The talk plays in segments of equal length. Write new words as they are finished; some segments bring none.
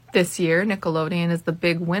This year, Nickelodeon is the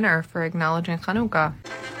big winner for acknowledging Hanukkah.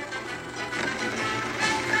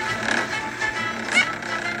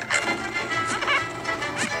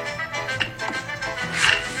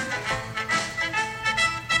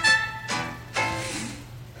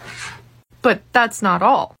 But that's not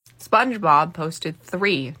all. SpongeBob posted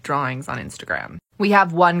 3 drawings on Instagram. We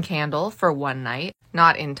have 1 candle for one night.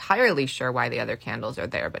 Not entirely sure why the other candles are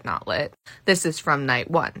there but not lit. This is from night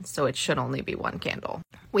 1, so it should only be 1 candle.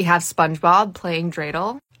 We have SpongeBob playing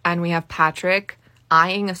dreidel, and we have Patrick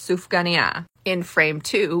eyeing a sufganiyah. In frame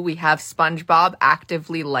 2, we have SpongeBob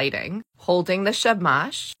actively lighting, holding the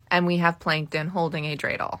shamash, and we have Plankton holding a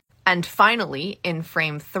dreidel. And finally, in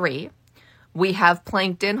frame 3, we have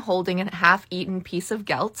Plankton holding a half-eaten piece of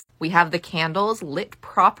gelt. We have the candles lit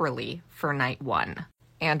properly for night 1.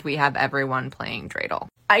 And we have everyone playing dreidel.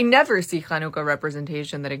 I never see Hanukkah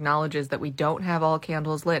representation that acknowledges that we don't have all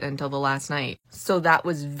candles lit until the last night. So that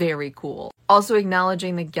was very cool. Also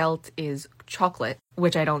acknowledging the gelt is chocolate,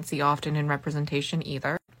 which I don't see often in representation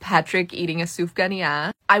either. Patrick eating a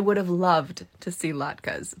sufganiyah. I would have loved to see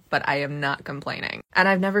latkes, but I am not complaining. And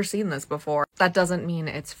I've never seen this before. That doesn't mean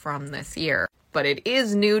it's from this year, but it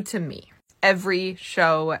is new to me. Every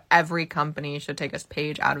show, every company should take a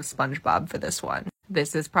page out of SpongeBob for this one.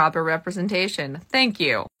 This is proper representation. Thank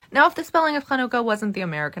you. Now, if the spelling of Hanukkah wasn't the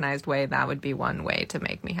Americanized way, that would be one way to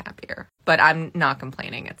make me happier. But I'm not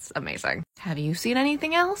complaining. It's amazing. Have you seen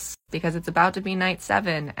anything else? Because it's about to be night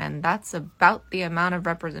 7, and that's about the amount of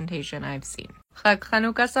representation I've seen. Chag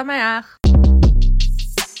Hanukkah Sameach!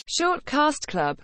 Short Cast Club